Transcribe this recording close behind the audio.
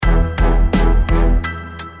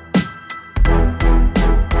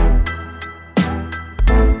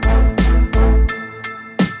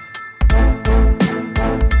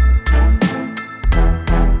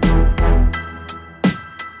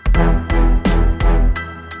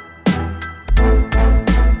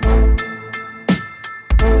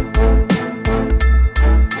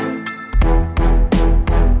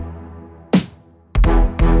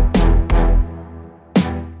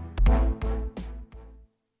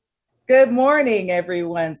Good morning,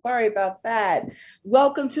 everyone. Sorry about that.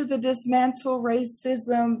 Welcome to the Dismantle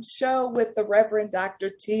Racism show with the Reverend Dr.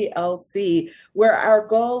 TLC, where our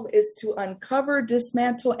goal is to uncover,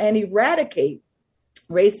 dismantle, and eradicate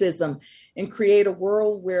racism and create a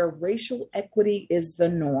world where racial equity is the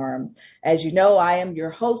norm. As you know, I am your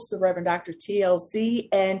host, the Reverend Dr. TLC,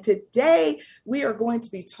 and today we are going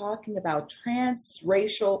to be talking about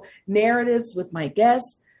transracial narratives with my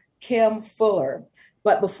guest, Kim Fuller.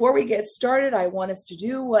 But before we get started, I want us to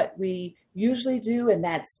do what we usually do, and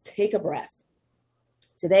that's take a breath.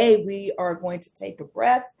 Today, we are going to take a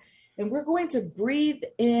breath and we're going to breathe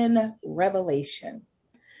in revelation.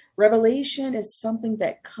 Revelation is something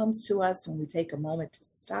that comes to us when we take a moment to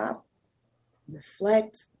stop,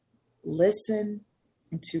 reflect, listen,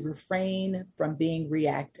 and to refrain from being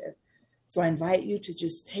reactive. So I invite you to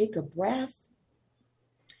just take a breath,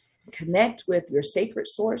 connect with your sacred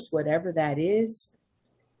source, whatever that is,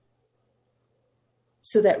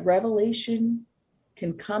 so that revelation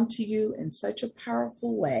can come to you in such a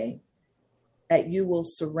powerful way that you will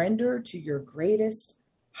surrender to your greatest,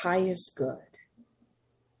 highest good.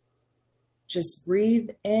 Just breathe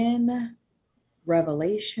in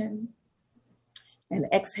revelation and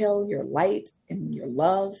exhale your light and your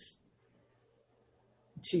love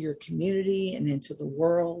to your community and into the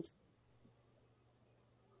world.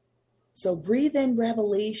 So breathe in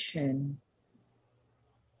revelation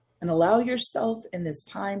and allow yourself in this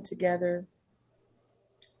time together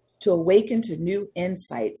to awaken to new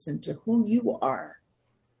insights into who you are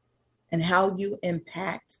and how you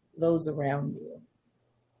impact those around you.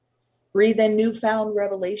 Breathe in newfound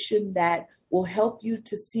revelation that will help you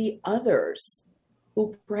to see others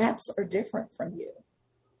who perhaps are different from you,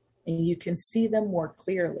 and you can see them more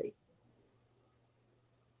clearly.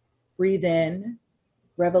 Breathe in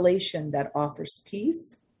revelation that offers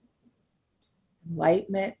peace,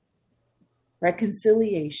 enlightenment,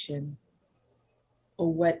 reconciliation,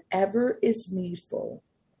 or whatever is needful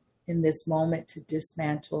in this moment to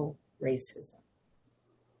dismantle racism.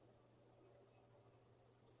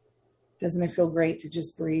 Doesn't it feel great to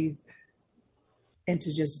just breathe and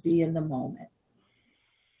to just be in the moment?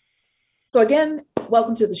 So again,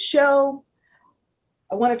 welcome to the show.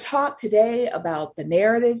 I want to talk today about the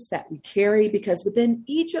narratives that we carry, because within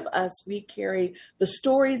each of us, we carry the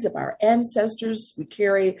stories of our ancestors. We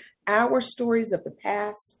carry our stories of the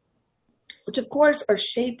past, which of course are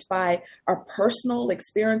shaped by our personal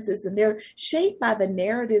experiences, and they're shaped by the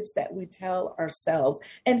narratives that we tell ourselves.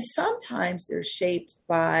 And sometimes they're shaped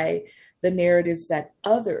by the narratives that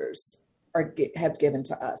others have given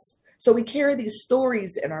to us. So we carry these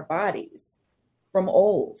stories in our bodies from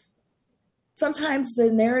old. Sometimes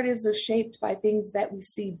the narratives are shaped by things that we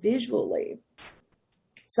see visually.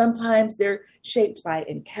 Sometimes they're shaped by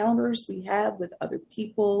encounters we have with other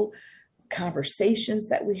people, conversations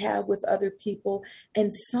that we have with other people.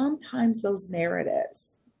 And sometimes those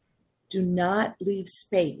narratives do not leave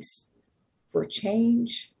space for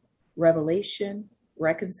change, revelation,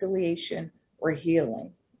 reconciliation, or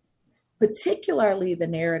healing, particularly the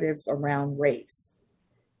narratives around race.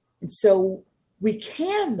 And so we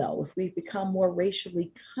can, though, if we become more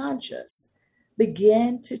racially conscious,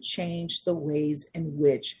 begin to change the ways in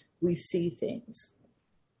which we see things,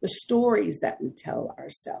 the stories that we tell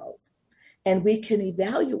ourselves, and we can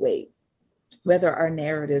evaluate whether our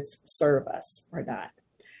narratives serve us or not.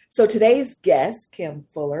 So today's guest, Kim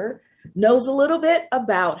Fuller, knows a little bit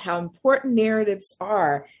about how important narratives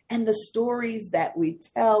are and the stories that we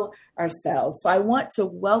tell ourselves. So I want to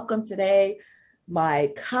welcome today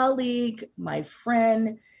my colleague, my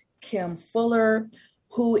friend, Kim Fuller,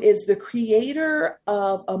 who is the creator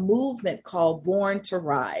of a movement called Born to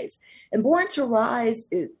Rise. And Born to Rise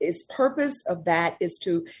is purpose of that is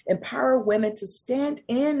to empower women to stand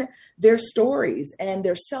in their stories and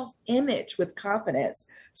their self-image with confidence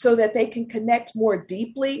so that they can connect more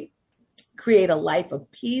deeply, create a life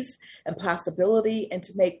of peace and possibility, and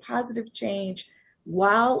to make positive change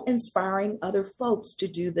while inspiring other folks to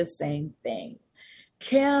do the same thing.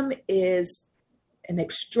 Kim is an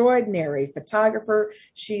extraordinary photographer.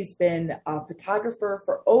 She's been a photographer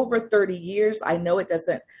for over 30 years. I know it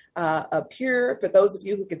doesn't appear for those of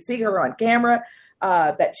you who can see her on camera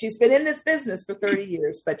that she's been in this business for 30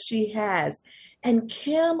 years, but she has. And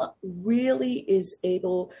Kim really is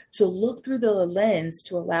able to look through the lens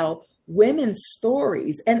to allow women's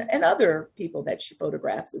stories and other people that she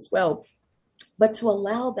photographs as well, but to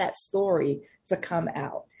allow that story to come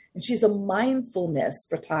out. And she's a mindfulness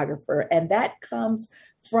photographer, and that comes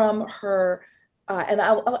from her, and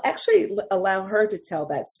I'll actually allow her to tell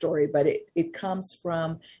that story, but it comes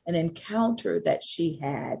from an encounter that she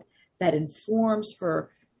had that informs her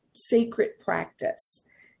sacred practice.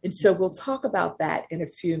 And so we'll talk about that in a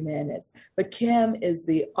few minutes. But Kim is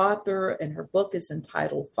the author, and her book is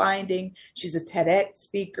entitled Finding. She's a TEDx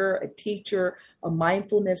speaker, a teacher, a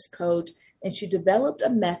mindfulness coach, and she developed a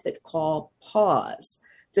method called Pause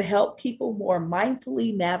to help people more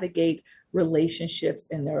mindfully navigate relationships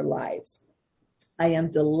in their lives. I am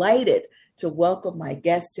delighted to welcome my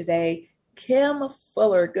guest today, Kim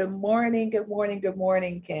Fuller. Good morning, good morning, good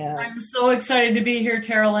morning, Kim. I'm so excited to be here,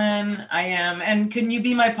 Tara-Lynn. I am. And can you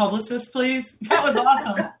be my publicist, please? That was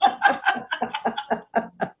awesome.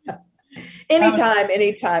 Anytime.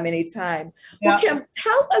 Yeah. Well, Kim,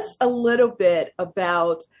 tell us a little bit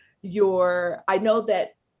about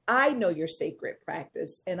I know your sacred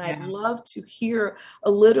practice, and I'd love to hear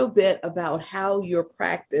a little bit about how your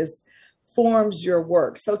practice forms your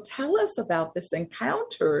work. So tell us about this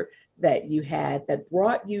encounter that you had that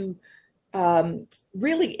brought you,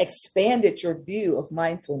 really expanded your view of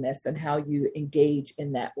mindfulness and how you engage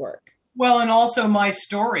in that work. Well, and also my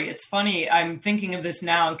story. It's funny, I'm thinking of this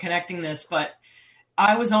now and connecting this, but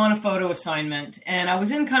I was on a photo assignment and I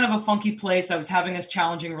was in kind of a funky place. I was having a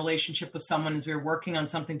challenging relationship with someone as we were working on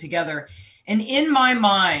something together. And in my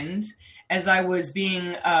mind, as I was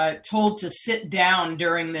being told to sit down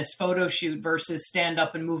during this photo shoot versus stand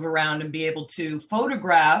up and move around and be able to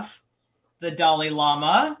photograph the Dalai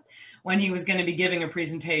Lama when he was going to be giving a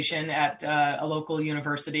presentation at a local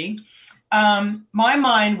university, my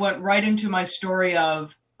mind went right into my story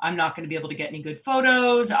of, I'm not going to be able to get any good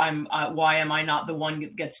photos. Why am I not the one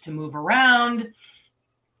that gets to move around?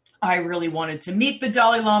 I really wanted to meet the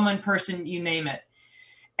Dalai Lama in person, you name it.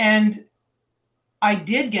 And I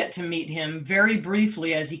did get to meet him very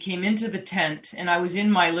briefly as he came into the tent, and I was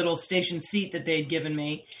in my little station seat that they'd given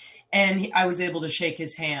me, and I was able to shake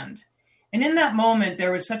his hand. And in that moment,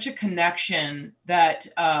 there was such a connection that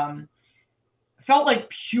felt like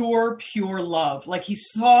pure love. Like he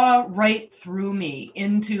saw right through me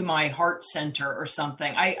into my heart center or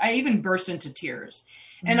something. I even burst into tears.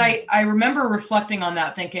 Mm-hmm. And I remember reflecting on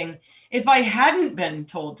that, thinking, if I hadn't been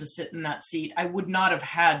told to sit in that seat, I would not have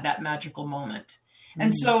had that magical moment. Mm-hmm.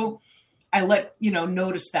 And so I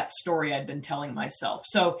notice that story I'd been telling myself.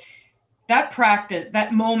 So that practice,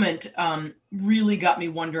 that moment really got me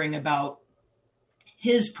wondering about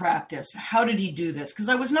his practice. How did he do this? Because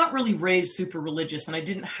I was not really raised super religious and I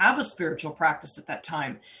didn't have a spiritual practice at that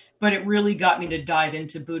time, but it really got me to dive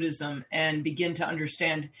into Buddhism and begin to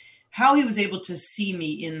understand how he was able to see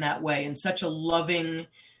me in that way, in such a loving,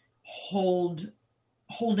 holding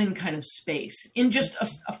kind of space, in just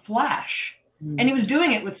a flash. Mm. And he was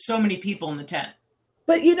doing it with so many people in the tent.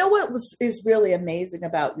 But you know what is really amazing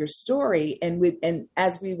about your story, and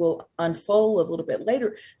as we will unfold a little bit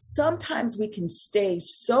later, sometimes we can stay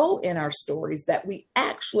so in our stories that we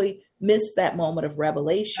actually miss that moment of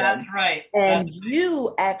revelation. That's right. And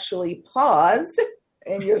you actually paused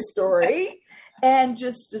in your story and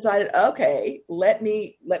just decided, okay, let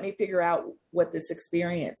me figure out what this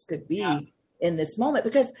experience could be in this moment.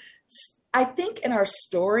 Because I think in our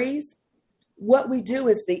stories, what we do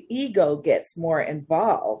is the ego gets more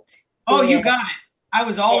involved. Oh, you got it. I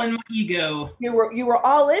was all in my ego. You were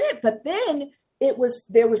all in it, but then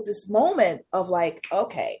there was this moment of like,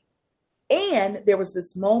 okay. And there was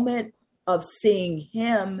this moment of seeing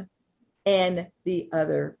him and the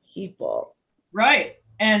other people. Right.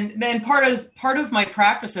 And then part of my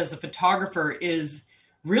practice as a photographer is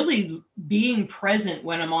really being present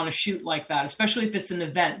when I'm on a shoot like that, especially if it's an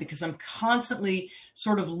event, because I'm constantly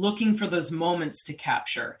sort of looking for those moments to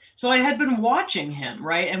capture. So I had been watching him,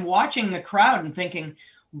 right? And watching the crowd and thinking,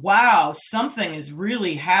 wow, something is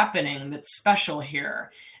really happening that's special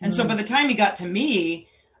here. And so by the time he got to me,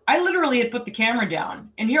 I literally had put the camera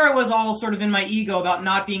down. And here I was all sort of in my ego about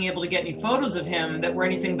not being able to get any photos of him that were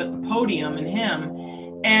anything but the podium and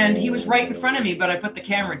him. And he was right in front of me, but I put the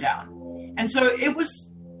camera down. And so it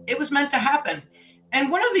was meant to happen.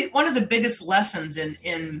 And one of the biggest lessons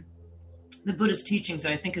in the Buddhist teachings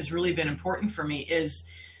that I think has really been important for me is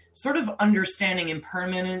sort of understanding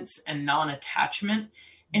impermanence and non-attachment.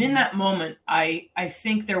 And in that moment, I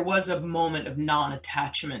think there was a moment of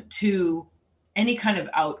non-attachment to any kind of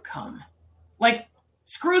outcome. Like,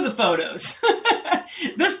 screw the photos.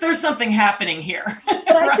 There's something happening here.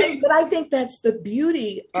 But I think that's the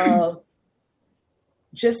beauty of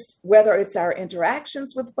just whether it's our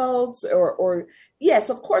interactions with folks or yes,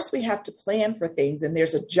 of course we have to plan for things and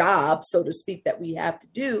there's a job, so to speak, that we have to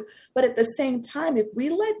do. But at the same time, if we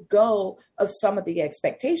let go of some of the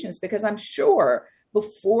expectations, because I'm sure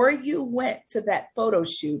before you went to that photo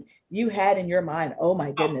shoot, you had in your mind, oh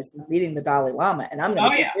my goodness, I'm meeting the Dalai Lama and I'm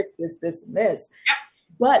going to do this, and this. Yep.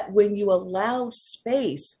 But when you allowed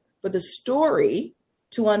space for the story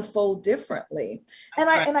to unfold differently. And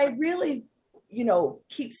I really,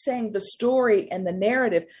 keep saying the story and the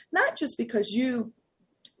narrative, not just because you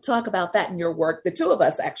talk about that in your work. The two of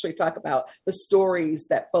us actually talk about the stories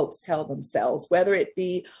that folks tell themselves, whether it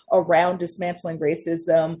be around dismantling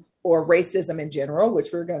racism or racism in general, which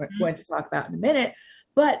we're going to talk about in a minute.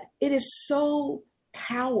 But it is so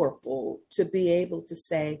powerful to be able to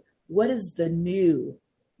say, what is the new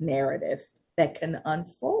narrative that can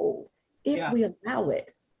unfold if we allow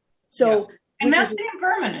it? So, and that's the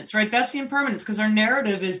impermanence, right? That's the impermanence, because our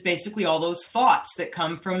narrative is basically all those thoughts that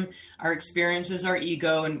come from our experiences, our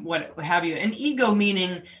ego, and what have you. And ego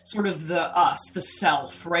meaning sort of the us, the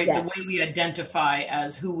self, right? Yes. The way we identify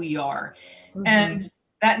as who we are. Mm-hmm. And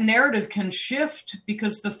that narrative can shift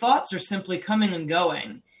because the thoughts are simply coming and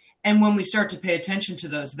going. And when we start to pay attention to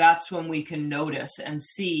those, that's when we can notice and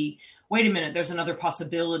see, wait a minute, there's another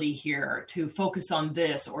possibility here to focus on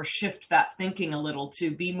this or shift that thinking a little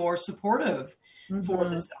to be more supportive for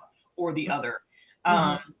the self or the other.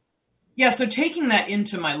 So taking that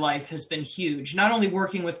into my life has been huge, not only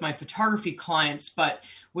working with my photography clients, but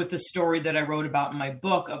with the story that I wrote about in my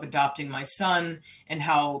book of adopting my son and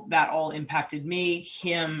how that all impacted me,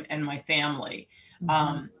 him, and my family.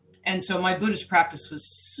 And so my Buddhist practice was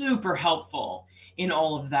super helpful in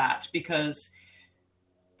all of that, because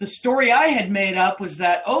the story I had made up was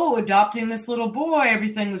that, adopting this little boy,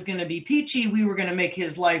 everything was going to be peachy. We were going to make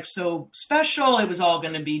his life so special. It was all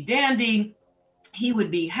going to be dandy. He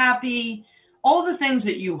would be happy. All the things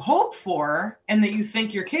that you hope for and that you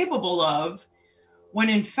think you're capable of, when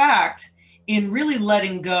in fact, in really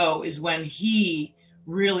letting go is when he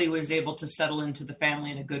really was able to settle into the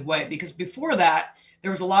family in a good way. Because before that, there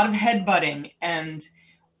was a lot of headbutting and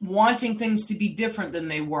wanting things to be different than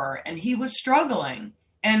they were. And he was struggling.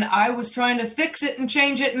 And I was trying to fix it and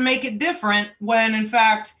change it and make it different when, in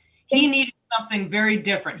fact, he needed something very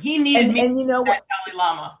different. He needed me, and you know what, Dalai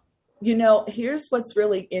Lama. Here's what's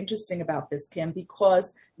really interesting about this, Kim,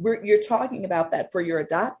 because you're talking about that for your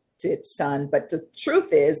adopted son. But the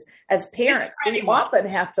truth is, as parents, we often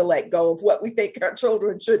have to let go of what we think our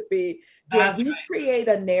children should be. We create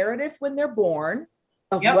a narrative when they're born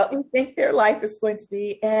of what we think their life is going to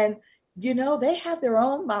be. And, they have their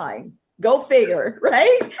own mind. Go figure,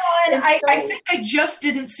 right? And I think I just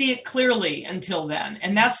didn't see it clearly until then.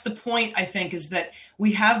 And that's the point, I think, is that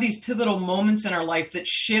we have these pivotal moments in our life that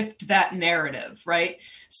shift that narrative, right?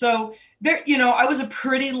 So there, I was a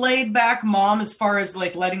pretty laid back mom as far as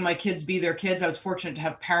like letting my kids be their kids. I was fortunate to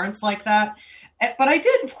have parents like that. But I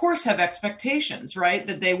did, of course, have expectations, right?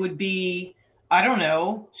 That they would be, I don't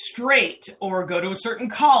know, straight or go to a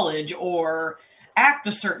certain college or act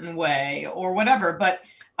a certain way or whatever. But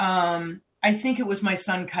I think it was my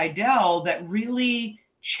son Kydell that really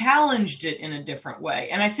challenged it in a different way.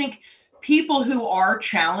 And I think people who are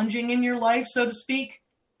challenging in your life, so to speak,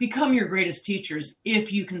 become your greatest teachers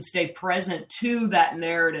if you can stay present to that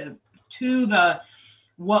narrative, to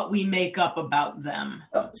what we make up about them.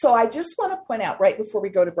 So I just want to point out right before we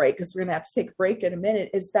go to break, because we're going to have to take a break in a minute,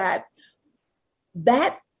 is that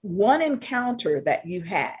one encounter that you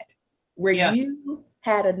had where you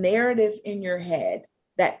had a narrative in your head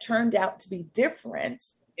that turned out to be different,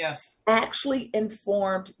 actually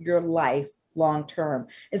informed your life long term.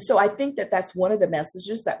 And so I think that that's one of the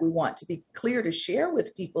messages that we want to be clear to share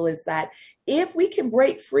with people, is that if we can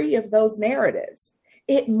break free of those narratives,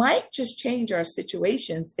 it might just change our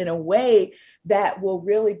situations in a way that will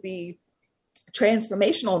really be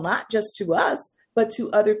transformational, not just to us, but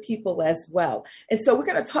to other people as well. And so we're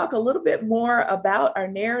going to talk a little bit more about our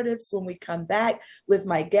narratives when we come back with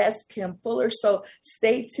my guest, Kim Fuller. So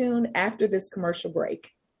stay tuned after this commercial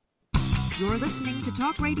break. You're listening to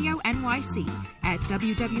Talk Radio NYC at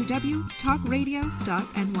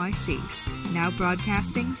www.talkradio.nyc. Now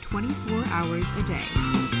broadcasting 24 hours a day.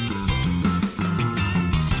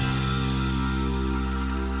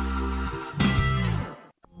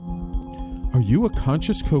 Are you a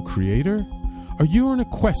conscious co-creator? Are you on a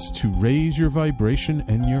quest to raise your vibration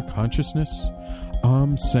and your consciousness?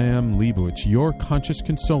 I'm Sam Leibowitz, your conscious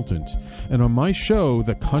consultant, and on my show,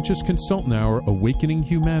 The Conscious Consultant Hour, Awakening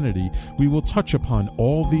Humanity, we will touch upon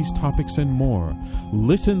all these topics and more.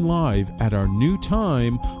 Listen live at our new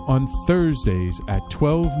time on Thursdays at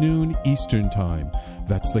 12 noon Eastern Time.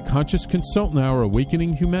 That's The Conscious Consultant Hour,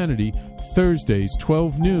 Awakening Humanity, Thursdays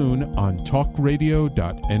 12 noon on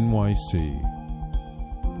talkradio.nyc.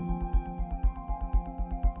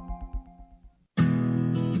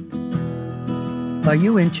 Are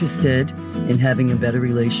you interested in having a better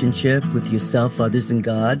relationship with yourself, others, and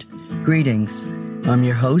God? Greetings. I'm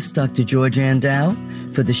your host, Dr. George Andow,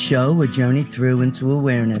 For the show, A Journey Through into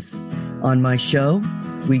Awareness. On my show,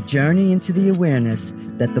 we journey into the awareness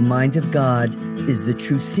that the mind of God is the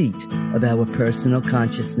true seat of our personal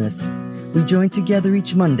consciousness. We join together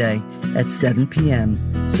each Monday at 7 p.m.,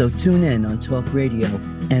 so tune in on Talk Radio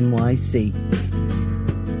NYC.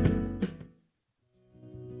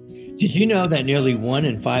 Did you know that nearly 1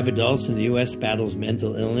 in 5 adults in the U.S. battles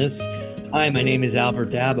mental illness? Hi, my name is Albert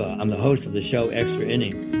Daba. I'm the host of the show Extra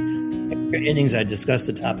Innings. Extra Innings, I discuss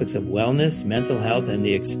the topics of wellness, mental health, and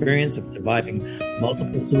the experience of surviving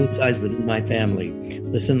multiple suicides within my family.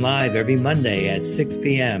 Listen live every Monday at 6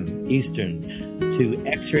 p.m. Eastern to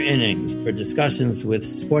Extra Innings for discussions with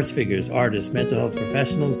sports figures, artists, mental health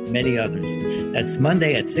professionals, and many others. That's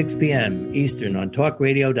Monday at 6 p.m. Eastern on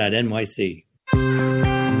talkradio.nyc.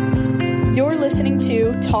 You're listening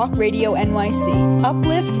to Talk Radio NYC.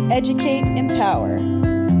 Uplift, educate, empower.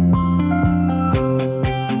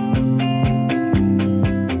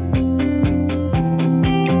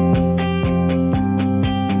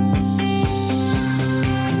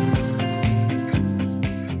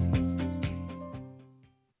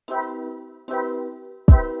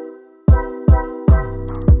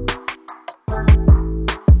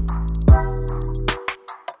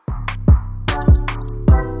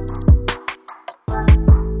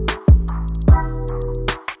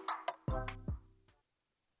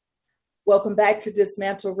 Welcome back to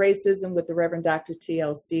Dismantle Racism with the Reverend Dr.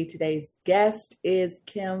 TLC. Today's guest is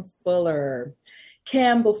Kim Fuller.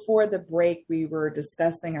 Kim, before the break, we were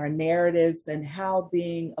discussing our narratives and how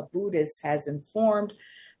being a Buddhist has informed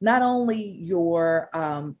not only your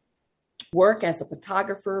work as a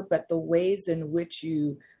photographer, but the ways in which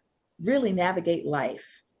you really navigate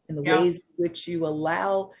life and the ways in which you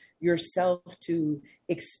allow yourself to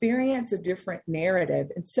experience a different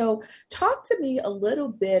narrative. And so talk to me a little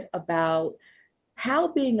bit about how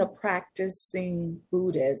being a practicing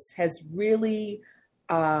Buddhist has really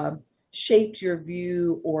shaped your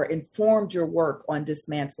view or informed your work on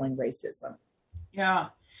dismantling racism. Yeah,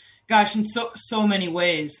 gosh, in so many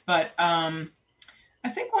ways. But I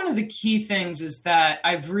think one of the key things is that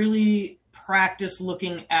I've really practiced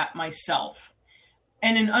looking at myself.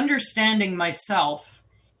 And in understanding myself,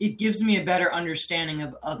 it gives me a better understanding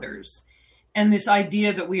of others. And this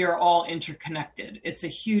idea that we are all interconnected. It's a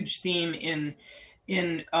huge theme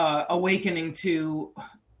in awakening to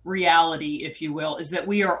reality, if you will, is that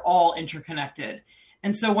we are all interconnected.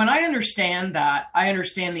 And so when I understand that, I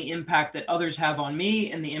understand the impact that others have on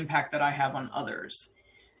me and the impact that I have on others.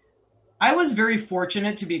 I was very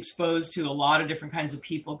fortunate to be exposed to a lot of different kinds of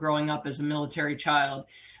people growing up as a military child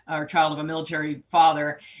or child of a military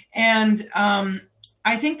father. And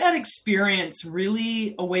I think that experience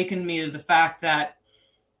really awakened me to the fact that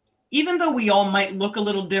even though we all might look a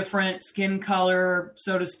little different, skin color,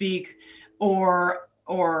 so to speak, or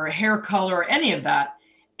hair color, or any of that,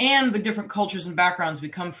 and the different cultures and backgrounds we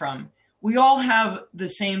come from, we all have the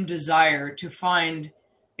same desire to find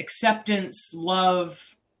acceptance,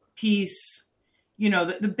 love, peace,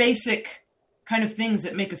 the basic kind of things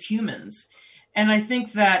that make us humans. And I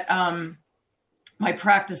think that my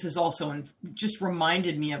practice has also just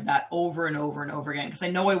reminded me of that over and over and over again, because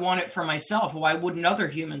I know I want it for myself. Why wouldn't other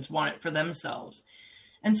humans want it for themselves?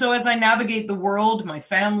 And so as I navigate the world, my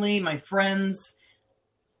family, my friends,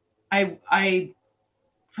 I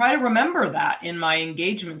try to remember that in my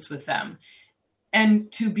engagements with them and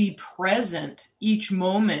to be present each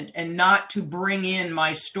moment and not to bring in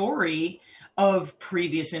my story of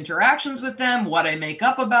previous interactions with them, what I make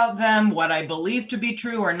up about them, what I believe to be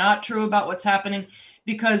true or not true about what's happening.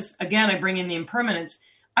 Because again, I bring in the impermanence.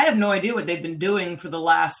 I have no idea what they've been doing for the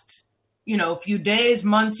last, few days,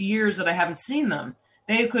 months, years that I haven't seen them.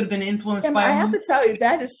 They could have been influenced by. I have to tell you,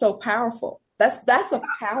 that is so powerful. That's a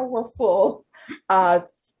powerful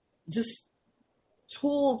just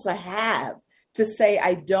tool to have, to say,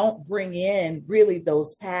 I don't bring in really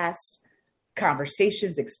those past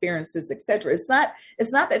conversations, experiences, etc. It's not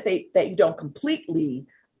that you don't completely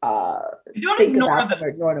you don't think ignore about them or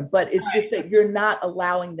ignore them, but it's just that you're not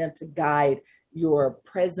allowing them to guide your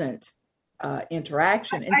present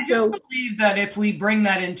interaction. And I just believe that if we bring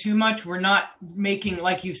that in too much, we're not making,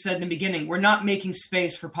 like you said in the beginning, we're not making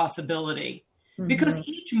space for possibility, because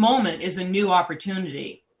each moment is a new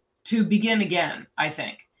opportunity to begin again, I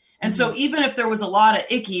think. And so even if there was a lot of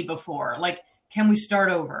icky before, like, can we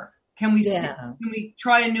start over? Can we can we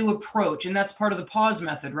try a new approach? And that's part of the pause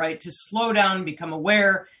method, right? To slow down, become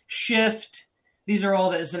aware, shift. These are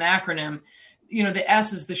all as an acronym. The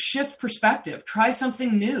S is the shift perspective. Try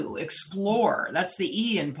something new, explore. That's the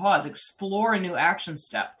E in pause. Explore a new action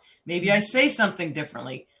step. Maybe I say something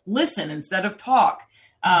differently. Listen instead of talk.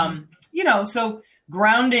 So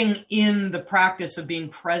grounding in the practice of being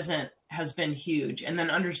present has been huge. And then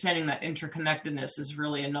understanding that interconnectedness is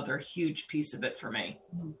really another huge piece of it for me.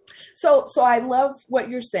 So I love what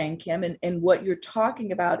you're saying, Kim, and what you're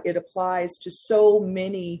talking about. It applies to so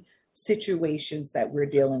many situations that we're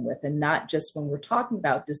dealing with, and not just when we're talking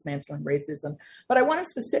about dismantling racism. But I want to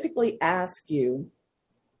specifically ask you,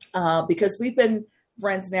 because we've been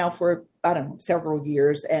friends now for, I don't know, several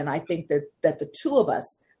years, and I think that the two of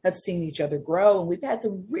us have seen each other grow, and we've had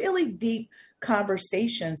some really deep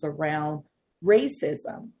conversations around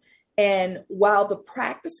racism. And while the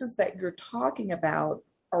practices that you're talking about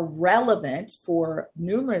are relevant for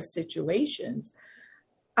numerous situations,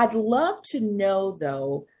 I'd love to know,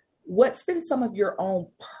 though, what's been some of your own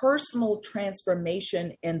personal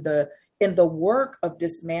transformation in the work of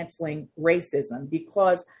dismantling racism?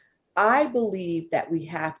 Because I believe that we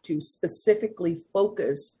have to specifically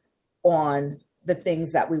focus on the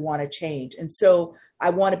things that we want to change. And so I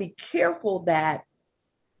want to be careful that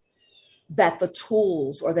the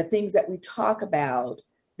tools or the things that we talk about,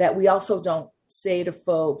 that we also don't say to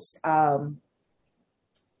folks that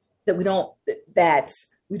we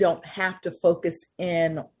don't have to focus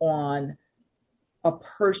in on a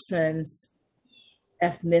person's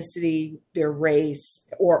ethnicity, their race,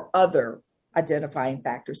 or other identifying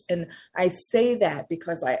factors. And I say that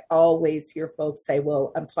because I always hear folks say,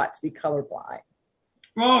 well, I'm taught to be colorblind.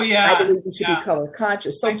 Oh, yeah. I believe we should be color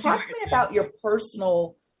conscious. So talk to me about your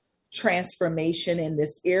personal transformation in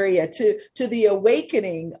this area to the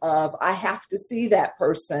awakening of, I have to see that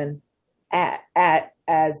person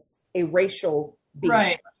as a racial being.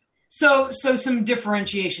 Right. So some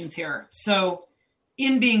differentiations here. So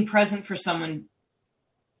in being present for someone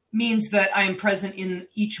means that I am present in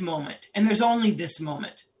each moment, and there's only this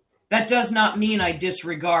moment. That does not mean I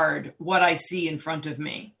disregard what I see in front of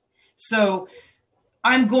me. So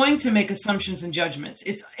I'm going to make assumptions and judgments.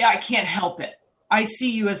 I can't help it. I see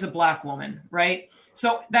you as a Black woman, right?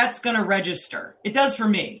 So that's going to register. It does for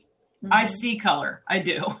me. Mm-hmm. I see color. I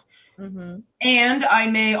do. Mm-hmm. And I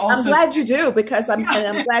may also... I'm glad you do, because I'm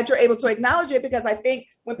glad you're able to acknowledge it, because I think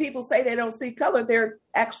when people say they don't see color, they're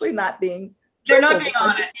actually not being... They're not being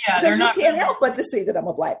on it. Yeah, because you can't help but to see that I'm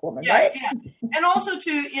a Black woman, yes, right? Yes. And also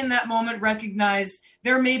to, in that moment, recognize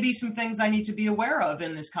there may be some things I need to be aware of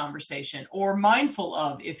in this conversation, or mindful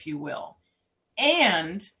of, if you will.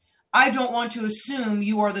 And I don't want to assume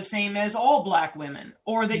you are the same as all Black women,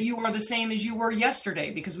 or that you are the same as you were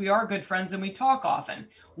yesterday, because we are good friends and we talk often.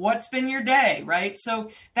 What's been your day, right?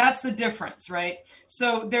 So that's the difference, right?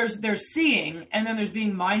 So there's seeing, and then there's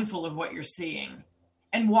being mindful of what you're seeing,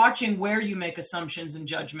 and watching where you make assumptions and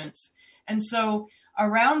judgments. And so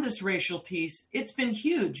around this racial piece, it's been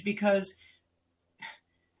huge, because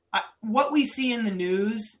what we see in the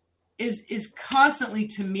news is constantly,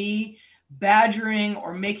 to me, badgering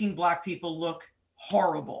or making Black people look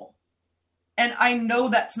horrible. And I know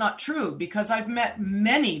that's not true, because I've met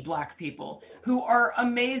many Black people who are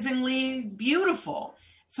amazingly beautiful.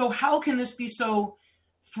 So how can this be so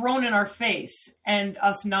thrown in our face and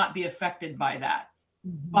us not be affected by that?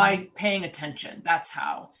 Mm-hmm. By paying attention. That's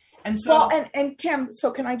how. And so, well, and Kim, so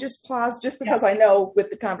can I just pause, just because I know with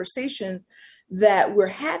the conversation that we're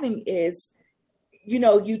having is,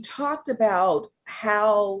 you talked about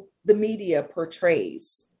how the media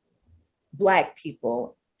portrays Black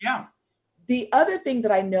people. Yeah. The other thing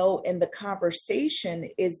that I know in the conversation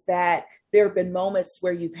is that there have been moments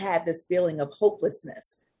where you've had this feeling of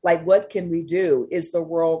hopelessness. Like, what can we do? Is the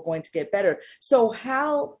world going to get better? So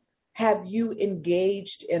how have you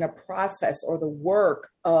engaged in a process or the work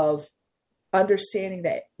of understanding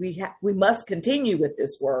that we must continue with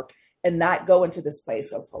this work and not go into this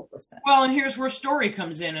place of hopelessness? Well, and here's where story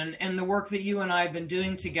comes in, and the work that you and I have been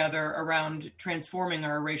doing together around transforming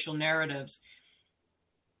our racial narratives.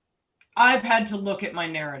 I've had to look at my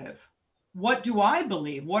narrative. What do I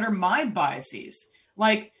believe? What are my biases?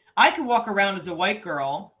 Like, I could walk around as a white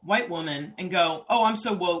woman, and go, oh, I'm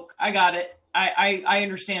so woke. I got it. I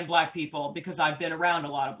understand Black people because I've been around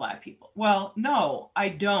a lot of Black people. Well, no, I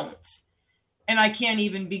don't. And I can't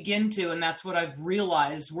even begin to. And that's what I've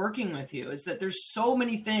realized working with you, is that there's so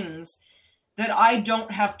many things that I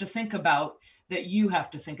don't have to think about that you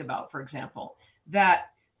have to think about, for example, that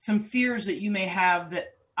some fears that you may have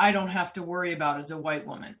that I don't have to worry about as a white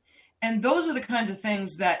woman. And those are the kinds of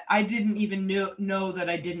things that I didn't even know that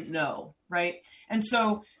I didn't know, right? And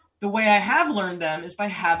so the way I have learned them is by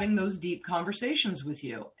having those deep conversations with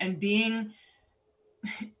you and being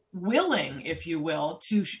willing, if you will,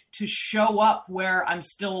 to show up where I'm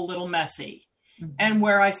still a little messy, mm-hmm. and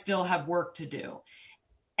where I still have work to do.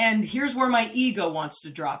 And here's where my ego wants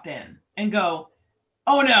to drop in and go,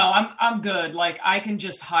 Oh no, I'm good. Like I can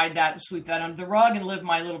just hide that and sweep that under the rug and live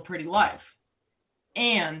my little pretty life.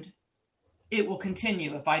 And it will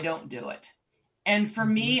continue if I don't do it. And for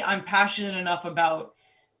me, I'm passionate enough about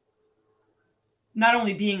not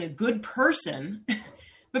only being a good person,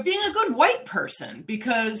 but being a good white person,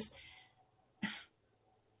 because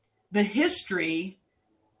the history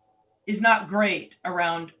is not great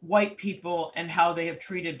around white people and how they have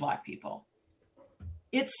treated Black people.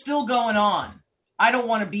 It's still going on. I don't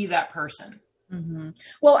want to be that person. Mm-hmm.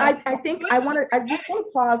 Well, I think I just want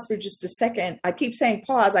to pause for just a second. I keep saying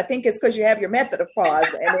pause. I think it's because you have your method of pause,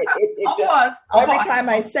 and it just every time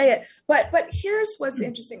I say it. But here's what's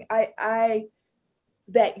interesting. I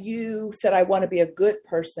that you said I want to be a good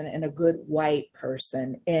person and a good white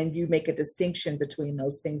person, and you make a distinction between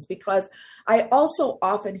those things, because I also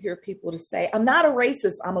often hear people to say, I'm not a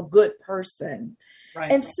racist, I'm a good person.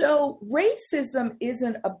 Right. And so racism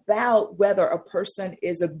isn't about whether a person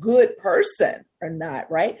is a good person or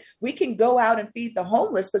not, right? We can go out and feed the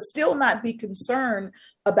homeless, but still not be concerned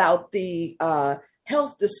about the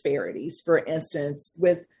health disparities, for instance,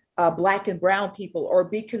 with Black and brown people, or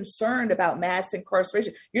be concerned about mass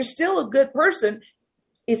incarceration. You're still a good person.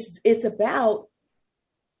 It's about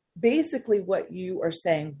basically what you are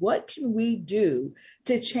saying. What can we do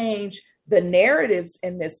to change the narratives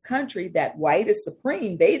in this country that white is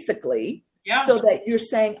supreme, basically, so that you're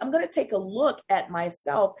saying, I'm going to take a look at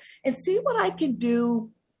myself and see what I can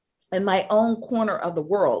do in my own corner of the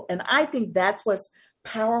world. And I think that's what's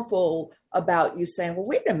powerful about you saying, well,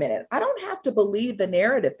 wait a minute, I don't have to believe the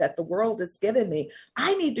narrative that the world has given me.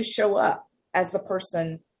 I need to show up as the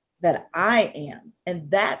person that I am. And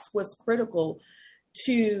that's what's critical,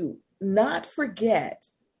 to not forget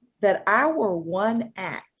that our one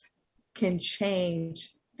act can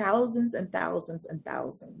change thousands and thousands and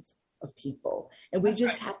thousands of people. And we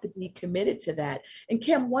just have to be committed to that. And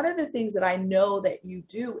Kim, one of the things that I know that you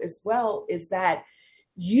do as well is that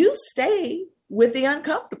you stay with the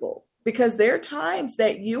uncomfortable, because there are times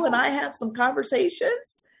that you and I have some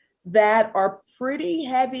conversations that are pretty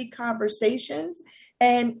heavy conversations.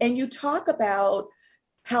 And you talk about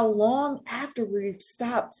how long after we've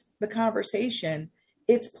stopped the conversation,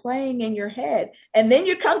 it's playing in your head, and then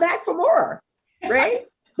you come back for more, right?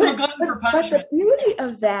 but the beauty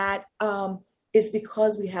of that is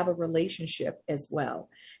because we have a relationship as well.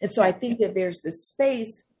 And so I think that there's this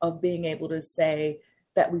space of being able to say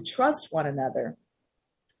that we trust one another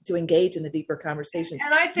to engage in the deeper conversations.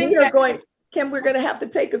 And I think Kim, we're going to have to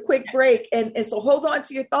take a quick break. And so hold on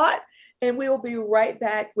to your thought, and we will be right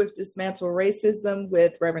back with Dismantle Racism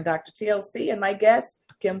with Reverend Dr. TLC and my guest,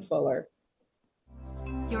 Kim Fuller.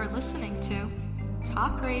 You're listening to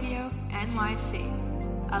Talk Radio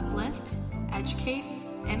NYC. Uplift, educate,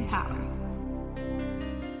 empower.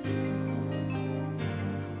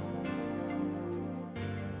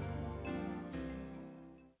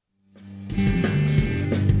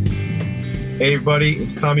 Hey everybody,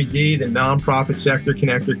 it's Tommy D, the Nonprofit Sector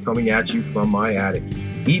Connector, coming at you from my attic.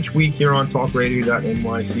 Each week here on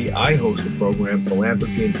TalkRadio.NYC, I host the program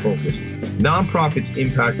Philanthropy in Focus. Nonprofits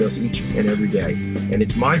impact us each and every day, and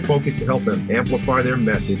it's my focus to help them amplify their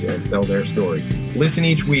message and tell their story. Listen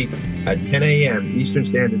each week at 10 a.m. Eastern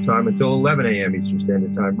Standard Time until 11 a.m. Eastern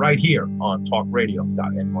Standard Time, right here on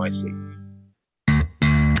TalkRadio.NYC.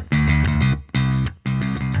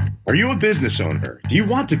 Are you a business owner? Do you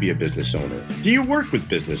want to be a business owner? Do you work with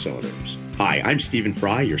business owners? Hi, I'm Stephen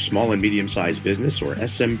Fry, your small and medium-sized business, or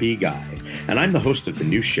SMB guy, and I'm the host of the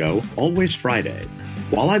new show, Always Friday.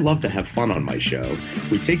 While I love to have fun on my show,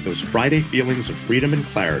 we take those Friday feelings of freedom and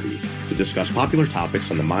clarity to discuss popular topics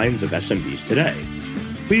on the minds of SMBs today.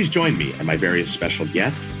 Please join me and my various special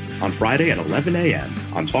guests on Friday at 11 a.m.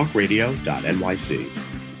 on TalkRadio.NYC.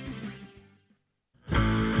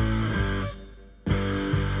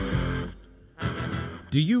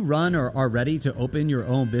 Do you run or are ready to open your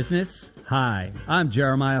own business? Hi, I'm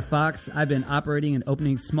Jeremiah Fox. I've been operating and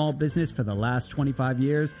opening small business for the last 25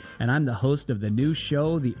 years, and I'm the host of the new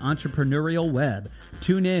show, The Entrepreneurial Web.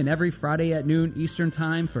 Tune in every Friday at noon Eastern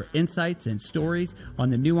Time for insights and stories on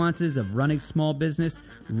the nuances of running small business,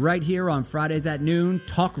 right here on Fridays at noon,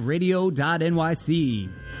 talkradio.nyc.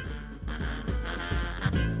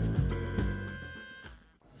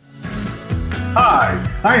 Hi,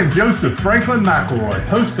 I am Joseph Franklin McElroy,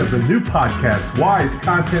 host of the new podcast, Wise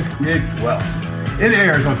Content Creates Wealth. It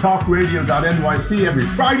airs on talkradio.nyc every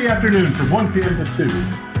Friday afternoon from 1 p.m. to 2.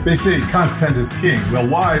 They say content is king. Well,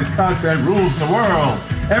 wise content rules the world.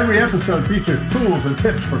 Every episode features tools and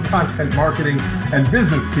tips for content marketing and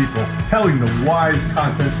business people telling the wise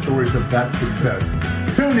content stories of that success.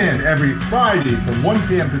 Tune in every Friday from 1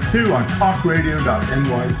 p.m. to 2 on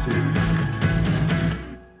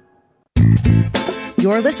talkradio.nyc.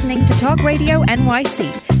 You're listening to Talk Radio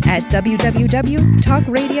NYC at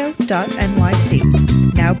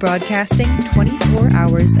www.talkradio.nyc. Now broadcasting 24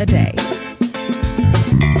 hours a day.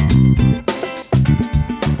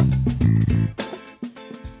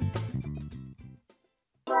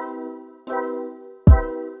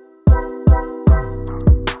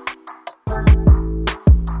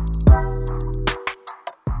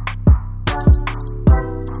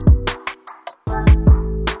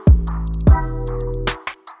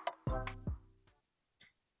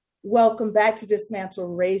 Welcome back to Dismantle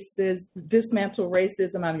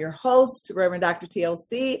Racism. I'm your host, Reverend Dr.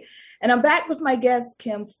 TLC, and I'm back with my guest,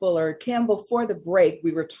 Kim Fuller. Kim, before the break,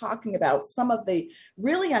 we were talking about some of the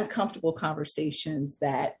really uncomfortable conversations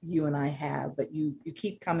that you and I have, but you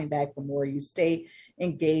keep coming back for more. You stay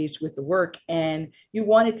engaged with the work, and you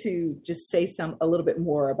wanted to just say a little bit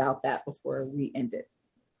more about that before we end it.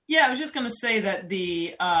 Yeah, I was just going to say that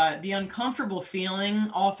the uncomfortable feeling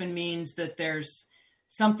often means that there's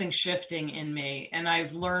something shifting in me, and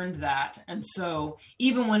I've learned that. And so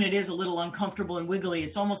even when it is a little uncomfortable and wiggly,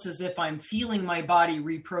 it's almost as if I'm feeling my body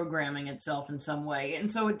reprogramming itself in some way.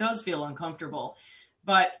 And so it does feel uncomfortable.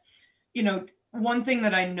 But, one thing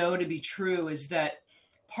that I know to be true is that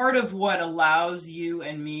part of what allows you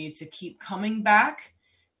and me to keep coming back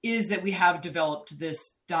is that we have developed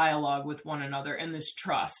this dialogue with one another and this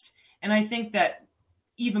trust. And I think that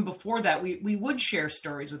even before that, we would share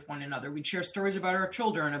stories with one another. We'd share stories about our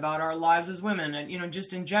children, about our lives as women, and,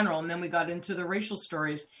 just in general. And then we got into the racial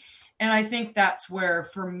stories. And I think that's where,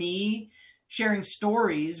 for me, sharing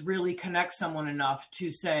stories really connects someone enough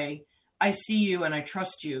to say, I see you and I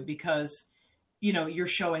trust you because, you're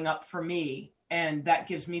showing up for me. And that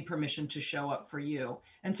gives me permission to show up for you.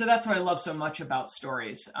 And so that's what I love so much about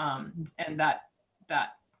stories. And that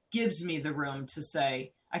gives me the room to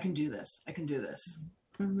say, I can do this. I can do this.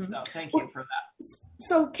 Mm-hmm. So thank you for that.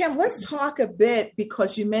 So Kim, let's talk a bit,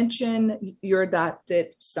 because you mentioned your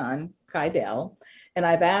adopted son, Kydell, and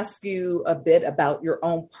I've asked you a bit about your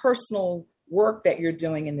own personal work that you're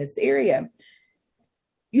doing in this area.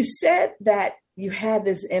 You said that you had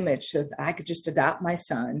this image of I could just adopt my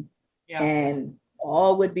son and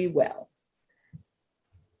all would be well.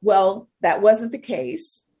 Well, that wasn't the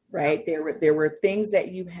case, right? There were things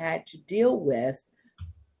that you had to deal with.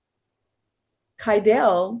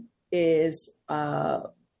 Kydell is a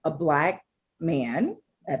Black man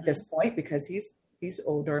at this point because he's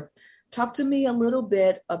older. Talk to me a little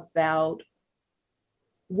bit about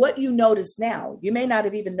what you notice now. You may not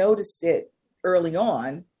have even noticed it early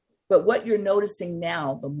on, but what you're noticing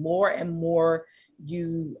now, the more and more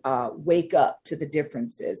you wake up to the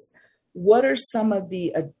differences. What are some of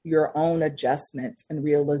your own adjustments and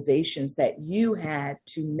realizations that you had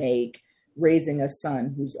to make raising a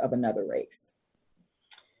son who's of another race?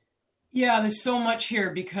 Yeah, there's so much here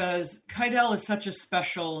because Kydell is such a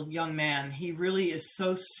special young man. He really is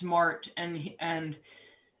so smart. And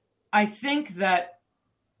I think that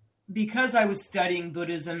because I was studying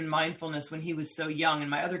Buddhism and mindfulness when he was so young,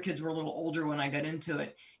 and my other kids were a little older when I got into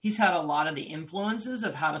it, he's had a lot of the influences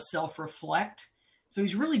of how to self-reflect. So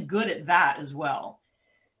he's really good at that as well.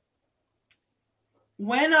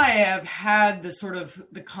 When I have had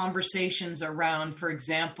the conversations around, for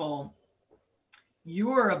example,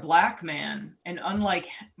 you're a Black man, and unlike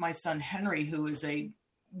my son Henry, who is a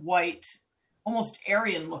white, almost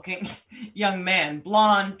Aryan looking young man,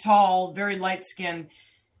 blonde, tall, very light skinned,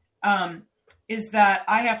 is that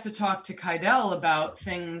I have to talk to Kydell about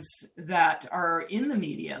things that are in the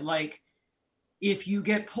media. Like, if you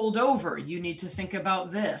get pulled over, you need to think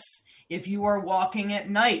about this. If you are walking at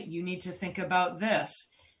night, you need to think about this.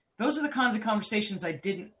 Those are the kinds of conversations I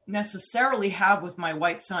didn't necessarily have with my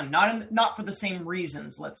white son, not for the same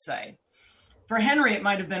reasons, let's say. For Henry, it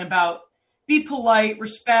might have been about be polite,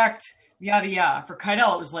 respect, yada, yada. For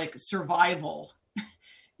Kydell, it was like survival.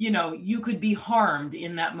 You could be harmed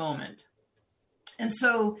in that moment. And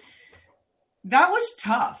so that was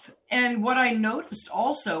tough. And what I noticed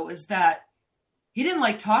also is that he didn't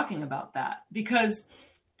like talking about that because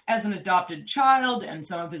as an adopted child and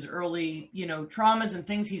some of his early, traumas and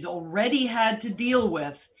things he's already had to deal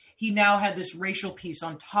with, he now had this racial piece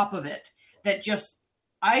on top of it that just,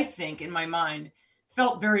 I think in my mind,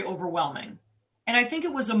 felt very overwhelming. And I think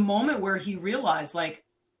it was a moment where he realized, like,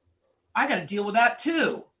 I got to deal with that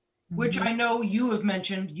too, which I know you have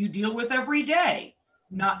mentioned you deal with every day,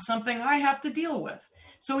 not something I have to deal with.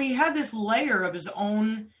 So he had this layer of his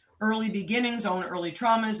own early beginnings, own early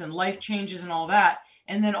traumas and life changes and all that.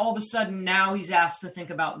 And then all of a sudden now he's asked to think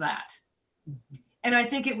about that. And I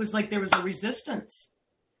think it was like there was a resistance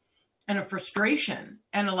and a frustration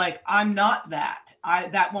and a like, I'm not that.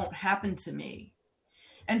 That won't happen to me.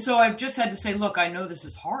 And so I've just had to say, look, I know this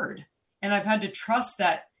is hard. And I've had to trust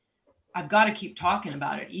that I've got to keep talking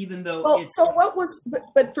about it, even though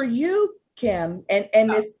but for you, Kim, and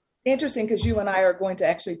it's interesting because you and I are going to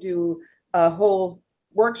actually do a whole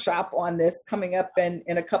workshop on this coming up in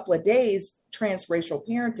a couple of days, transracial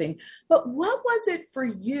parenting. But what was it for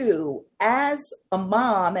you as a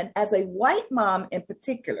mom and as a white mom in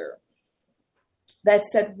particular that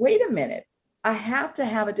said, wait a minute, I have to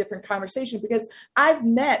have a different conversation? Because I've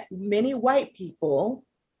met many white people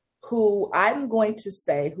who I'm going to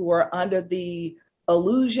say who are under the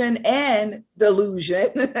illusion and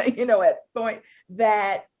delusion, at the point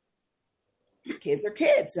that kids are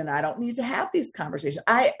kids and I don't need to have these conversations.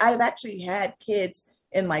 I've actually had kids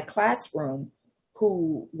in my classroom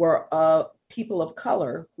who were people of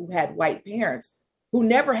color who had white parents who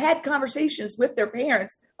never had conversations with their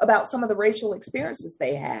parents about some of the racial experiences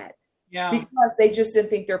they had. Yeah. Because they just didn't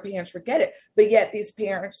think their parents would get it. But yet these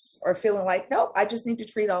parents are feeling like, nope, I just need to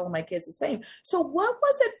treat all of my kids the same. So what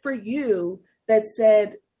was it for you that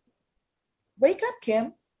said, wake up,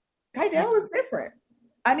 Kim, Kydell is different.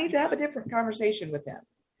 I need to have a different conversation with him.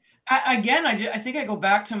 I think I go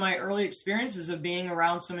back to my early experiences of being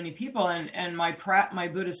around so many people and my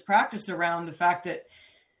Buddhist practice around the fact that,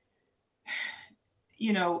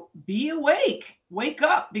 be awake, wake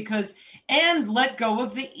up, and let go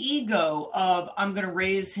of the ego of I'm going to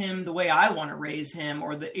raise him the way I want to raise him,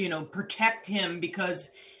 or protect him because,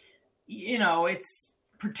 it's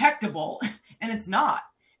protectable and it's not.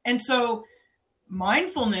 And so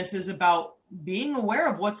mindfulness is about being aware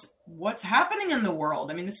of what's happening in the world.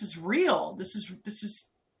 I mean, this is real. This is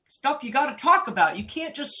stuff you got to talk about. You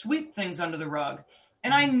can't just sweep things under the rug.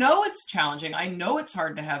 And I know it's challenging. I know it's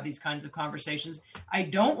hard to have these kinds of conversations. I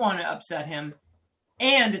don't want to upset him,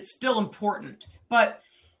 and it's still important. But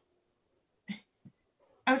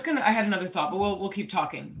I had another thought, but we'll keep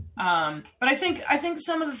talking. But I think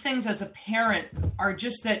some of the things as a parent are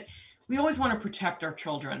just that we always want to protect our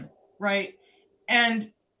children, right?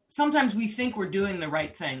 And sometimes we think we're doing the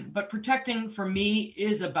right thing, but protecting for me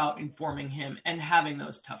is about informing him and having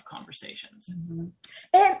those tough conversations. Mm-hmm.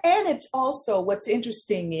 And it's also, what's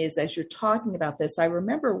interesting is as you're talking about this, I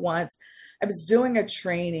remember once I was doing a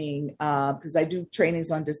training because I do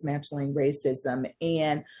trainings on dismantling racism.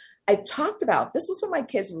 And I talked about, this was when my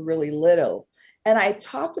kids were really little. And I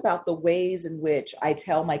talked about the ways in which I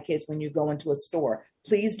tell my kids when you go into a store,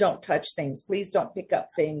 please don't touch things, please don't pick up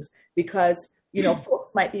things, because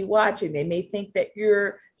folks might be watching. They may think that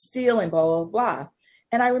you're stealing, blah, blah, blah.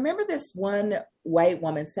 And I remember this one white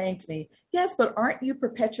woman saying to me, yes, but aren't you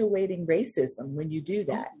perpetuating racism when you do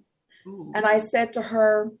that? Ooh. And I said to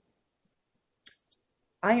her,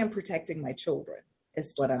 I am protecting my children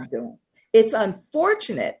is what I'm doing. It's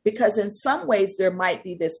unfortunate because in some ways there might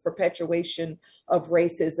be this perpetuation of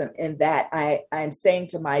racism in that I'm saying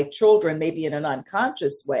to my children, maybe in an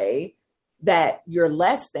unconscious way, that you're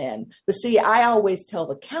less than. But see, I always tell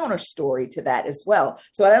the counter story to that as well.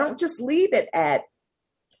 So I don't just leave it at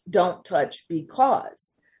don't touch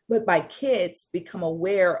because, but my kids become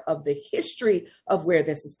aware of the history of where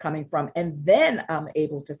this is coming from. And then I'm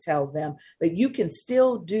able to tell them that you can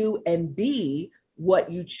still do and be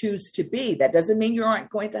what you choose to be. That doesn't mean you aren't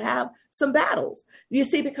going to have some battles. You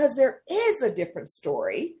see, because there is a different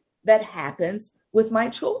story that happens with my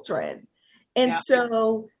children. And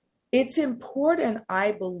so it's important,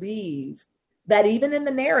 I believe, that even in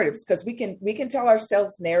the narratives, because we can tell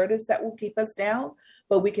ourselves narratives that will keep us down,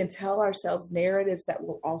 but we can tell ourselves narratives that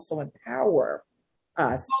will also empower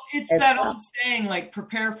us. Well, it's that old saying, like,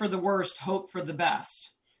 prepare for the worst, hope for the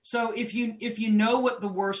best. So if you know what the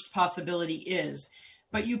worst possibility is,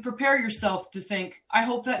 but you prepare yourself to think, I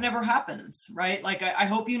hope that never happens, right? Like, I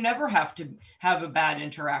hope you never have to have a bad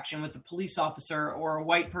interaction with a police officer or a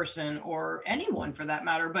white person or anyone for that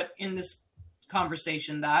matter, but in this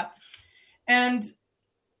conversation and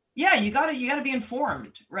you gotta be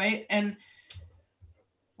informed, right? And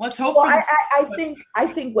let's hope. Well, I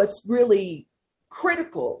think what's really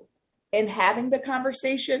critical in having the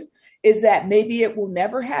conversation is that maybe it will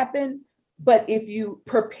never happen, but if you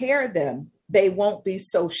prepare them, they won't be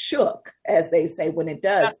so shook, as they say, when it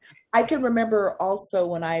does. I can remember also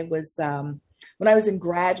when I was in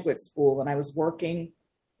graduate school and I was working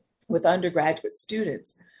with undergraduate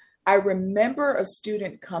students, I remember a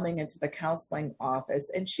student coming into the counseling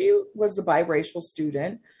office, and she was a biracial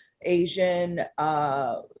student.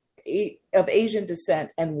 of Asian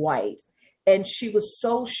descent and white. And she was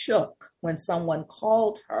so shook when someone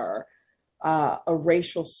called her a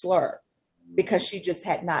racial slur, because she just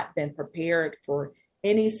had not been prepared for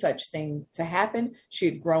any such thing to happen. She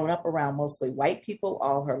had grown up around mostly white people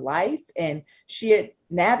all her life, and she had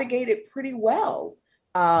navigated pretty well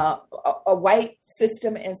a white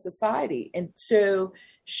system and society. And so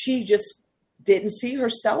she just didn't see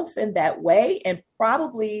herself in that way, and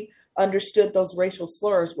probably understood those racial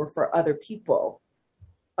slurs were for other people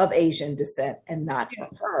of Asian descent and not for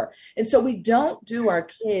her. And so we don't do our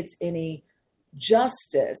kids any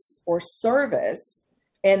justice or service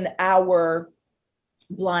in our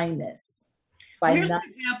blindness. Here's an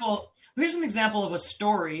example of a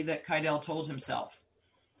story that Kydell told himself.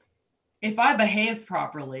 If I behave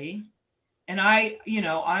properly, and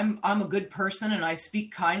I'm a good person and I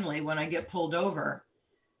speak kindly when I get pulled over,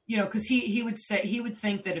 because he would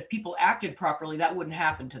think that if people acted properly, that wouldn't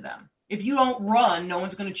happen to them. If you don't run, no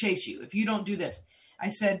one's going to chase you. If you don't do this. I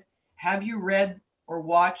said, have you read or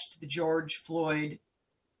watched the George Floyd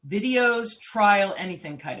videos, trial,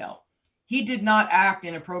 anything, Kydell? He did not act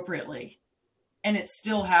inappropriately, and it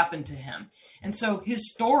still happened to him. And so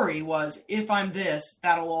his story was, if I'm this,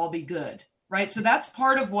 that'll all be good, right? So that's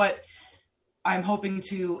part of what I'm hoping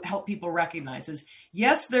to help people recognize is,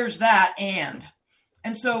 yes, there's that, and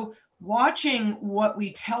so watching what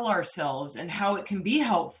we tell ourselves and how it can be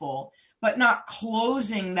helpful, but not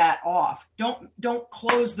closing that off. Don't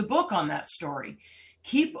close the book on that story.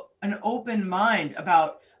 Keep an open mind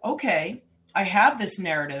about, okay, I have this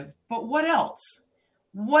narrative, but what else?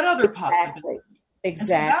 What other possibilities? Exactly. And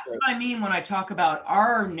so that's what I mean when I talk about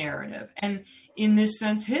our narrative. And in this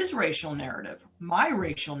sense, his racial narrative, my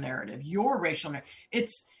racial narrative, your racial narrative,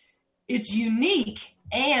 it's unique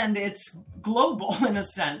and it's global in a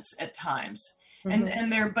sense at times.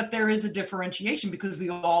 Mm-hmm. But there is a differentiation because we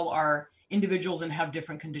all are individuals and have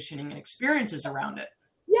different conditioning and experiences around it.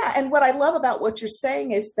 Yeah. And what I love about what you're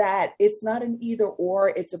saying is that it's not an either or,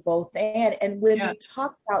 it's a both and. And when we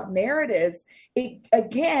talk about narratives,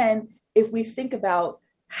 again, if we think about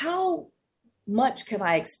how much can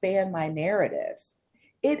I expand my narrative,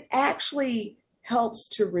 it actually helps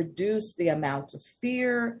to reduce the amount of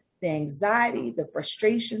fear, the anxiety, the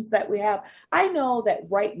frustrations that we have. I know that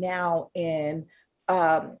right now in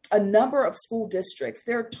a number of school districts,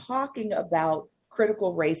 they're talking about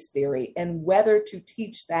critical race theory and whether to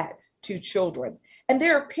teach that to children. And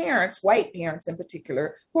there are parents, white parents in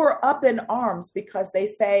particular, who are up in arms because they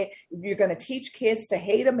say, you're going to teach kids to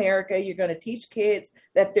hate America. You're going to teach kids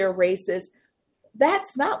that they're racist.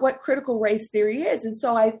 That's not what critical race theory is. And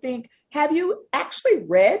so I think, have you actually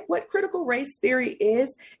read what critical race theory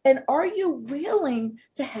is? And are you willing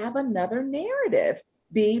to have another narrative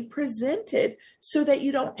be presented so that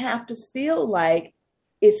you don't have to feel like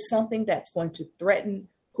it's something that's going to threaten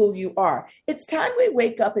who you are? It's time we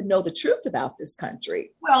wake up and know the truth about this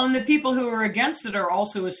country. Well, and the people who are against it are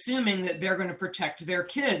also assuming that they're going to protect their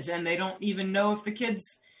kids, and they don't even know if the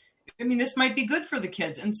kids, this might be good for the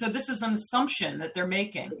kids. And so this is an assumption that they're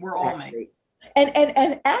making. We're all making.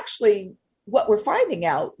 And actually what we're finding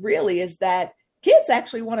out really is that kids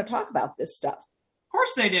actually want to talk about this stuff. Of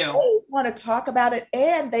course they do. They want to talk about it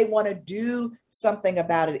and they want to do something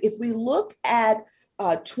about it. If we look at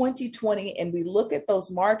 2020 and we look at those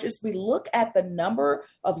marches, we look at the number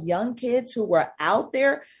of young kids who were out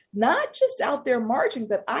there, not just out there marching,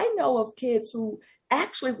 but I know of kids who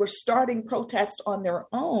actually were starting protests on their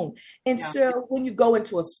own. And so when you go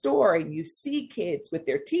into a store and you see kids with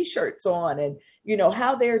their t-shirts on and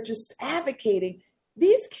how they're just advocating,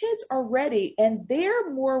 these kids are ready and they're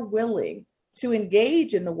more willing to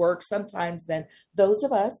engage in the work sometimes than those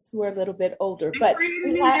of us who are a little bit older. But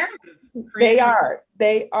they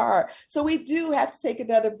are. So we do have to take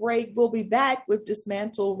another break. We'll be back with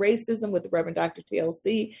Dismantle Racism with the Reverend Dr.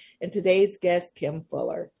 TLC and today's guest, Kim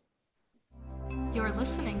Fuller. You're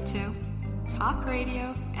listening to Talk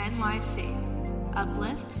Radio NYC.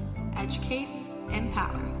 Uplift, educate,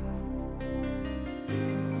 empower.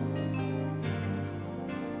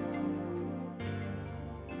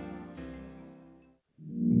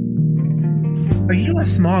 Are you a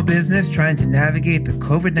small business trying to navigate the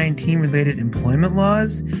COVID-19 related employment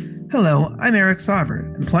laws? Hello, I'm Eric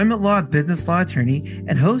Sauver, employment law, business law attorney,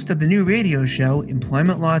 and host of the new radio show,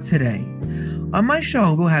 Employment Law Today. On my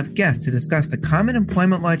show, we'll have guests to discuss the common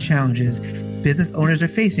employment law challenges business owners are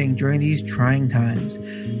facing during these trying times.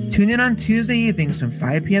 Tune in on Tuesday evenings from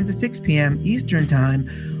 5 p.m. to 6 p.m. Eastern Time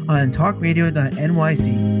on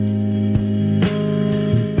talkradio.nyc.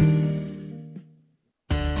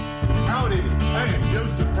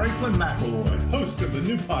 Franklin McElroy, host of the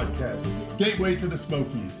new podcast, the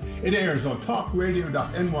Smokies. It airs on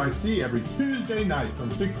talkradio.nyc every Tuesday night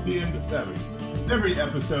from 6 p.m. to 7. Every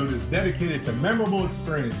episode is dedicated to memorable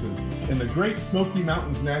experiences in the Great Smoky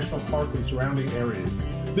Mountains National Park and surrounding areas.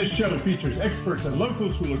 This show features experts and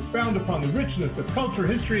locals who will expound upon the richness of culture,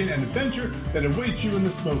 history, and adventure that awaits you in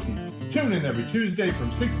the Smokies. Tune in every Tuesday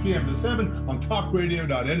from 6 p.m. to 7 on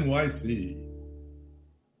talkradio.nyc.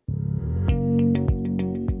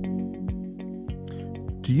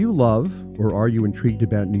 Do you love or are you intrigued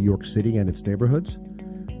about New York City and its neighborhoods?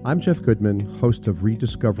 I'm Jeff Goodman, host of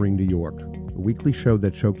Rediscovering New York, a weekly show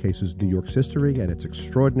that showcases New York's history and its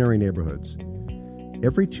extraordinary neighborhoods.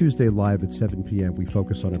 Every Tuesday live at 7 p.m., we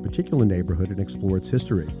focus on a particular neighborhood and explore its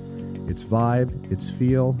history, its vibe, its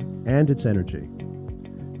feel, and its energy.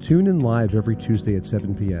 Tune in live every Tuesday at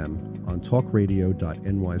 7 p.m. on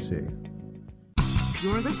talkradio.nyc.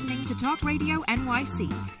 You're listening to Talk Radio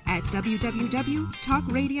NYC at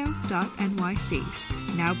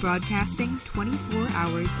www.talkradio.nyc. Now broadcasting 24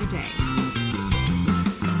 hours a day.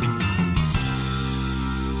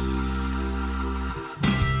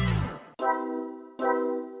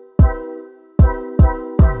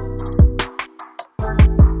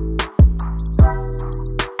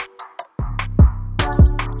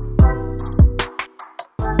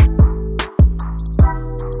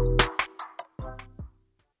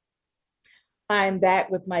 I'm back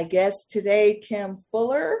with my guest today, Kim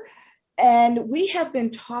Fuller, and we have been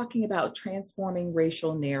talking about transforming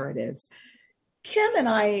racial narratives. Kim and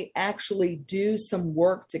I actually do some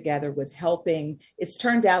work together with helping, it's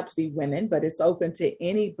turned out to be women, but it's open to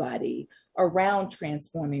anybody around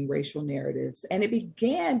transforming racial narratives. And it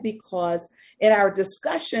began because in our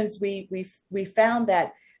discussions, we found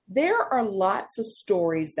that there are lots of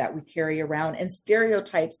stories that we carry around and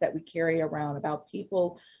stereotypes that we carry around about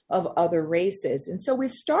people of other races. And so we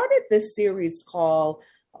started this series called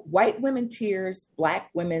White Women Tears, Black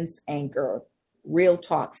Women's Anger, Real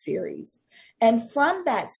Talk series. And from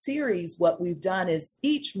that series, what we've done is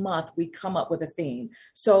each month we come up with a theme.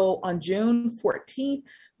 So on June 14th,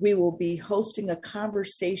 we will be hosting a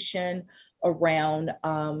conversation around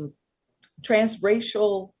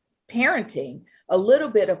transracial parenting, a little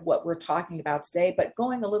bit of what we're talking about today, but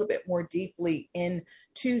going a little bit more deeply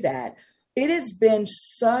into that. It has been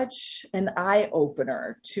such an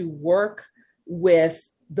eye-opener to work with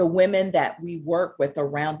the women that we work with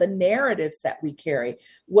around the narratives that we carry.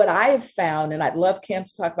 What I have found, and I'd love Kim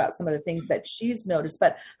to talk about some of the things that she's noticed,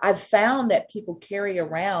 but I've found that people carry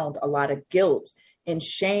around a lot of guilt and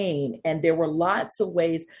shame. And there were lots of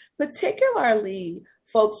ways, particularly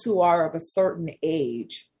folks who are of a certain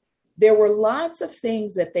age. There were lots of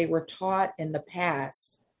things that they were taught in the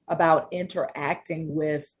past about interacting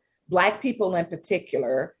with Black people in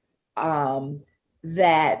particular,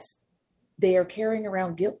 that they are carrying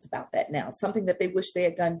around guilt about that now, something that they wish they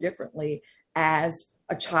had done differently as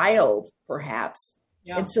a child, perhaps.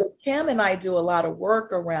 Yeah. And so Kim and I do a lot of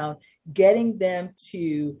work around getting them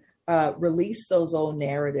to release those old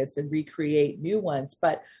narratives and recreate new ones.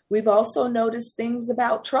 But we've also noticed things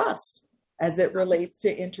about trust as it relates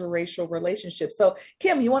to interracial relationships. So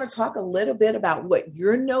Kim, you want to talk a little bit about what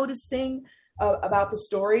you're noticing about the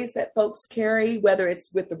stories that folks carry, whether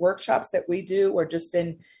it's with the workshops that we do or just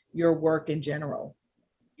in your work in general?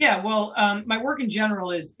 Yeah, well, my work in general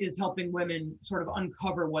is helping women sort of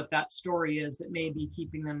uncover what that story is that may be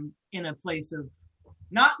keeping them in a place of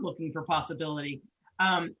not looking for possibility.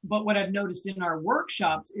 But what I've noticed in our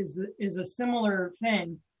workshops is a similar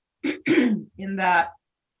thing in that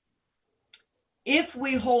if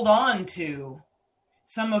we hold on to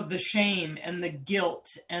some of the shame and the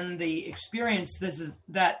guilt and the experience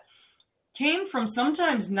that came from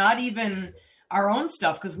sometimes not even our own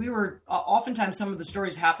stuff, because we were oftentimes some of the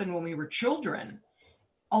stories happened when we were children.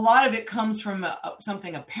 A lot of it comes from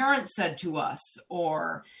something a parent said to us,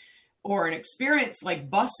 or an experience like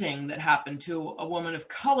busing that happened to a woman of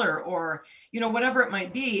color, or whatever it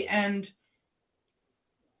might be, and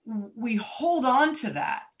we hold on to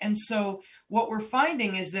that. And so what we're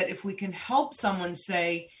finding is that if we can help someone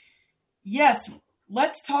say, yes,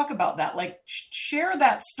 let's talk about that, like share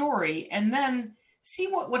that story, and then see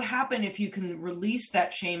what would happen if you can release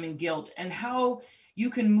that shame and guilt, and how you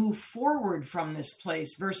can move forward from this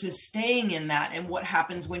place versus staying in that, and what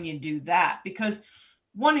happens when you do that. Because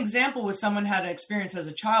one example was someone had an experience as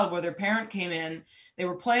a child where their parent came in, they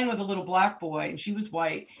were playing with a little Black boy and she was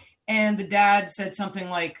white. And the dad said something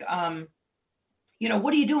like,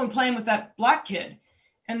 what are you doing playing with that Black kid?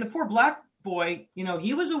 And the poor Black boy,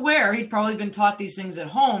 he was aware, he'd probably been taught these things at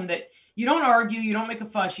home, that you don't argue, you don't make a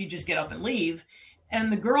fuss, you just get up and leave.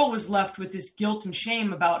 And the girl was left with this guilt and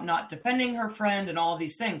shame about not defending her friend and all of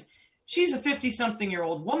these things. She's a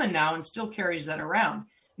 50-something-year-old woman now and still carries that around.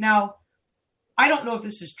 Now, I don't know if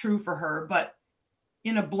this is true for her, but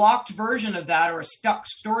in a blocked version of that or a stuck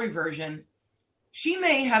story version, she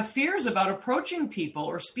may have fears about approaching people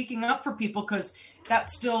or speaking up for people because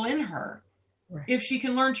that's still in her. Right. If she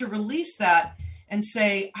can learn to release that and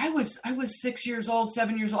say, I was 6 years old,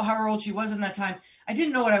 7 years old, however old she was in that time, I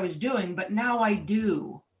didn't know what I was doing, but now I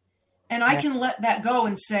do. And I can let that go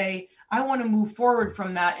and say, I want to move forward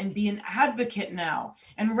from that and be an advocate now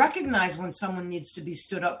and recognize when someone needs to be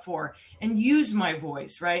stood up for and use my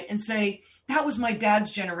voice, right? And say, that was my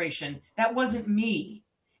dad's generation. That wasn't me.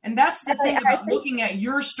 And that's the thing about looking at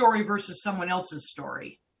your story versus someone else's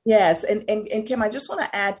story. Yes. And Kim, I just want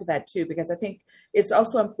to add to that too, because I think it's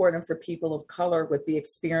also important for people of color with the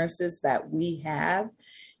experiences that we have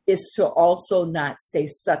is to also not stay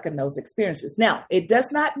stuck in those experiences. Now, it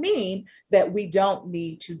does not mean that we don't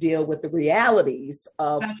need to deal with the realities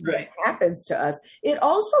of what happens to us. It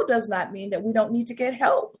also does not mean that we don't need to get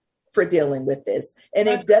help for dealing with this. And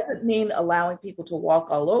it doesn't mean allowing people to walk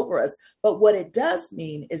all over us. But what it does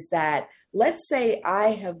mean is that, let's say I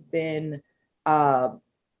have been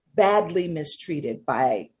badly mistreated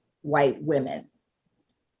by white women.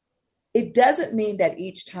 It doesn't mean that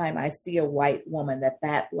each time I see a white woman,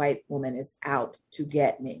 that white woman is out to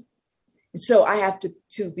get me. And so I have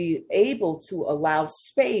to be able to allow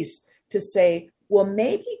space to say, well,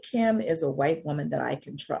 maybe Kim is a white woman that I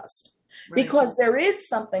can trust. Right. Because there is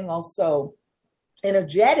something also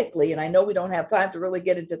energetically, and I know we don't have time to really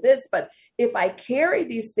get into this, but if I carry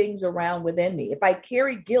these things around within me, if I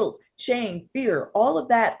carry guilt, shame, fear, all of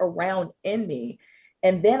that around in me,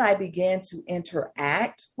 and then I began to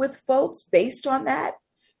interact with folks based on that,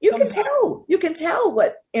 you can tell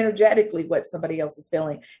what energetically what somebody else is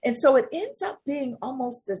feeling. And so it ends up being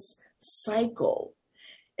almost this cycle.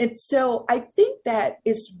 And so I think that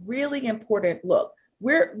is really important. Look,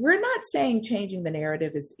 we're not saying changing the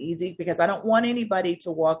narrative is easy, because I don't want anybody to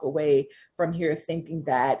walk away from here thinking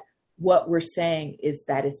that what we're saying is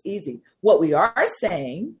that it's easy. What we are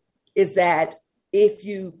saying is that if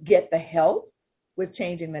you get the help with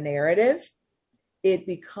changing the narrative, it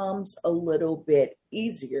becomes a little bit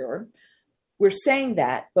easier. We're saying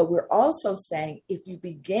that, but we're also saying if you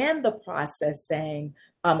began the process saying,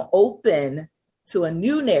 I'm open to a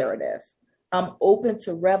new narrative, I'm open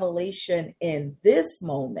to revelation in this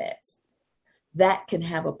moment, that can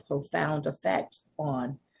have a profound effect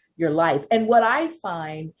on your life. And what I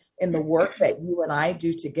find in the work that you and I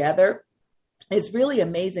do together is really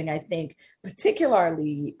amazing, I think,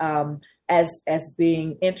 particularly as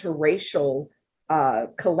being interracial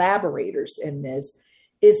collaborators in this,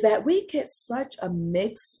 is that we get such a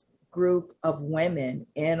mixed group of women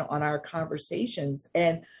in on our conversations,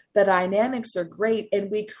 and the dynamics are great. And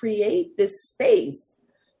we create this space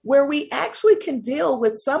where we actually can deal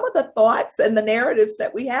with some of the thoughts and the narratives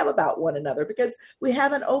that we have about one another, because we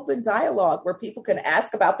have an open dialogue where people can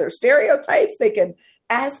ask about their stereotypes, they can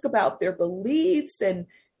ask about their beliefs and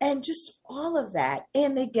just all of that,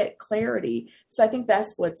 and they get clarity. So I think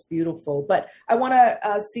that's what's beautiful. But I want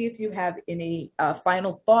to see if you have any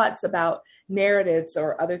final thoughts about narratives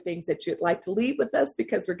or other things that you'd like to leave with us,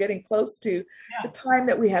 because we're getting close to the time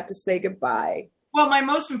that we have to say goodbye. Well, my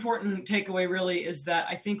most important takeaway really is that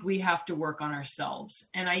I think we have to work on ourselves.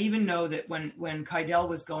 And I even know that when Kydell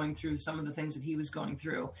was going through some of the things that he was going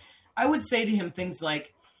through, I would say to him things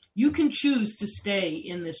like, you can choose to stay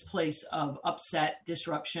in this place of upset,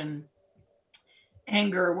 disruption,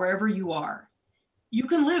 anger, wherever you are. You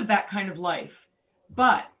can live that kind of life,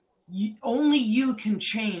 but only you can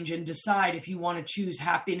change and decide if you want to choose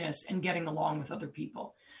happiness and getting along with other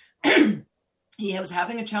people. He was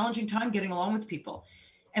having a challenging time getting along with people.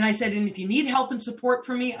 And I said, and if you need help and support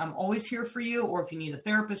from me, I'm always here for you, or if you need a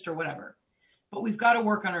therapist or whatever. But we've got to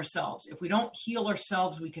work on ourselves. If we don't heal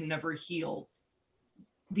ourselves, we can never heal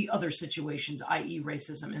the other situations, i.e.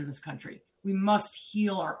 racism in this country. We must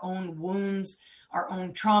heal our own wounds, our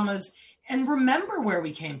own traumas, and remember where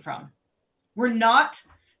we came from. We're not,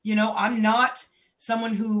 I'm not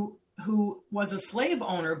someone who was a slave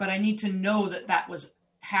owner, but I need to know that that was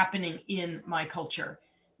happening in my culture,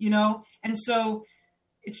 And so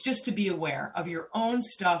it's just to be aware of your own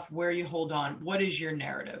stuff, where you hold on, what is your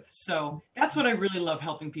narrative? So that's what I really love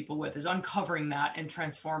helping people with, is uncovering that and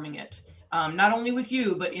transforming it. Not only with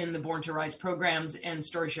you, but in the Born to Rise programs and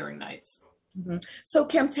story sharing nights. Mm-hmm. So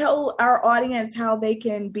Kim, tell our audience how they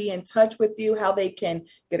can be in touch with you, how they can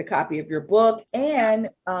get a copy of your book and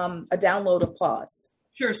a download of Pause.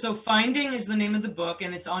 Sure. So Finding is the name of the book,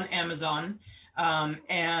 and it's on Amazon.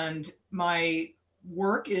 And my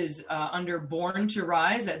work is under Born to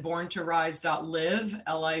Rise at borntorise.live,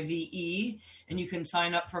 LIVE, and you can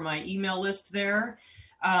sign up for my email list there.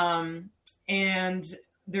 And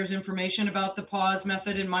there's information about the pause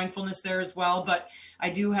method and mindfulness there as well. But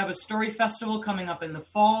I do have a story festival coming up in the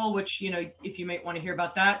fall, which, if you might want to hear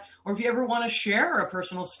about that, or if you ever want to share a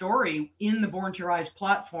personal story in the Born to Rise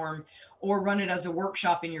platform or run it as a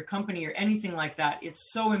workshop in your company or anything like that,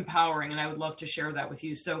 it's so empowering. And I would love to share that with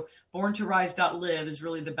you. So borntorise.live is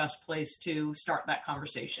really the best place to start that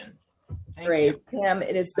conversation. Great. Pam,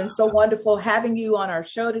 it has been so wonderful having you on our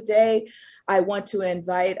show today. I want to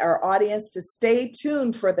invite our audience to stay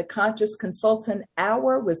tuned for the Conscious Consultant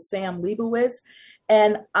Hour with Sam Leibowitz.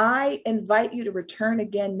 And I invite you to return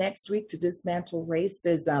again next week to Dismantle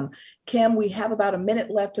Racism. Kim, we have about a minute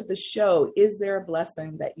left of the show. Is there a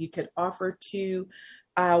blessing that you could offer to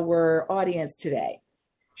our audience today?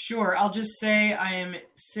 Sure. I'll just say I am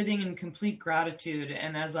sitting in complete gratitude.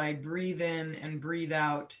 And as I breathe in and breathe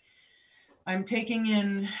out, I'm taking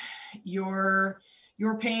in your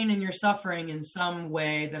pain and your suffering in some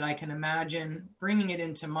way that I can imagine, bringing it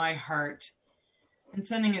into my heart and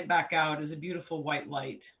sending it back out as a beautiful white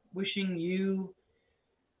light, wishing you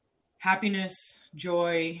happiness,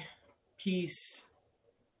 joy, peace.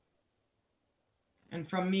 And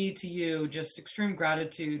from me to you, just extreme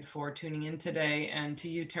gratitude for tuning in today, and to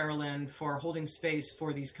you, Tara Lynn, for holding space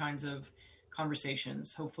for these kinds of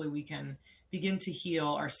conversations. Hopefully we can begin to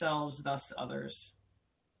heal ourselves, thus others.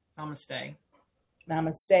 Namaste.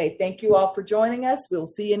 Namaste. Thank you all for joining us. We'll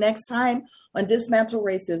see you next time on Dismantle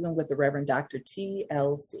Racism with the Reverend Dr.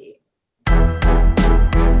 TLC.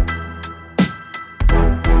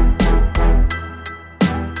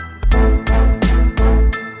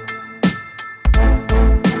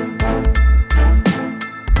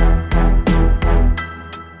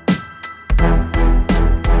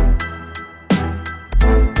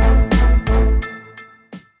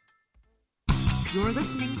 You're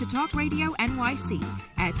listening to Talk Radio NYC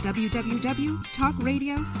at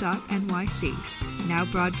www.talkradio.nyc. Now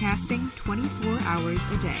broadcasting 24 hours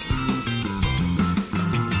a day.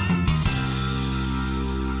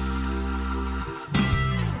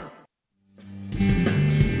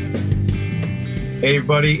 Hey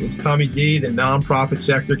everybody, it's Tommy D, the Nonprofit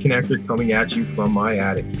Sector Connector, coming at you from my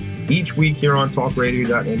attic. Each week here on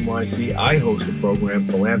talkradio.nyc, I host a program,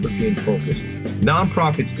 Philanthropy in Focus.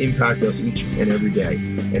 Nonprofits impact us each and every day,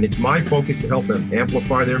 and it's my focus to help them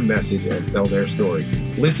amplify their message and tell their story.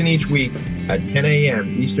 Listen each week at 10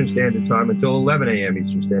 a.m. Eastern Standard Time until 11 a.m.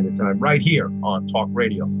 Eastern Standard Time, right here on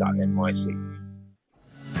talkradio.nyc.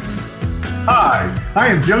 Hi, I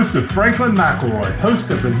am Joseph Franklin McElroy, host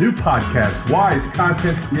of the new podcast, Wise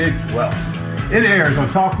Content Creates Wealth. It airs on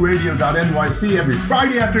talkradio.nyc every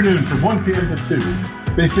Friday afternoon from 1 p.m. to 2.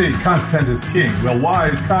 They say content is king. Well,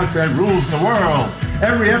 wise content rules the world.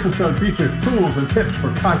 Every episode features tools and tips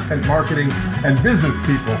for content marketing and business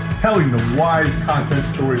people telling the wise content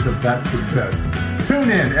stories of that success. Tune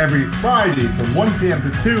in every Friday from 1 p.m.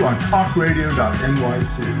 to 2 on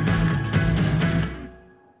talkradio.nyc.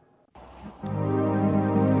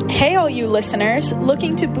 Hey all you listeners,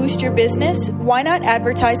 looking to boost your business? Why not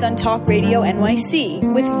advertise on Talk Radio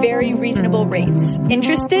NYC with very reasonable rates?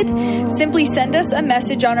 Interested? Simply send us a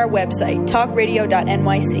message on our website,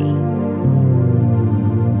 talkradio.nyc.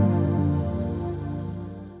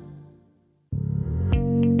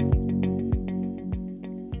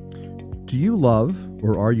 Do you love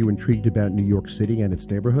or are you intrigued about New York City and its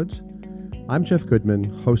neighborhoods? I'm Jeff Goodman,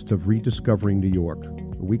 host of Rediscovering New York,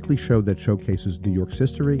 a weekly show that showcases New York's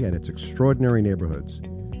history and its extraordinary neighborhoods.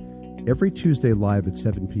 Every Tuesday live at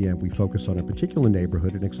 7 p.m., we focus on a particular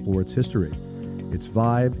neighborhood and explore its history, its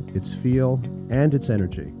vibe, its feel, and its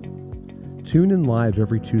energy. Tune in live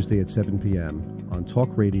every Tuesday at 7 p.m. on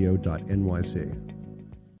talkradio.nyc.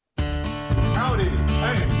 Howdy,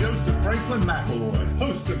 I am Joseph Franklin McElroy,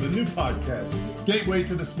 host of the new podcast, Gateway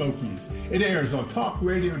to the Smokies. It airs on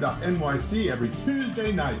talkradio.nyc every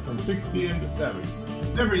Tuesday night from 6 p.m. to 7.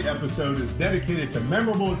 Every episode is dedicated to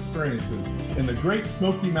memorable experiences in the Great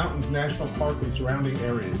Smoky Mountains National Park and surrounding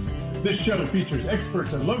areas. This show features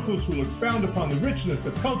experts and locals who will expound upon the richness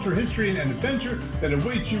of culture, history, and adventure that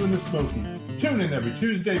awaits you in the Smokies. Tune in every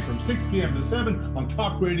Tuesday from 6 p.m. to 7 on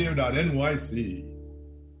talkradio.nyc.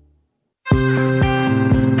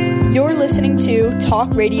 You're listening to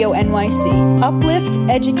Talk Radio NYC. Uplift,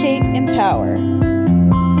 educate, empower.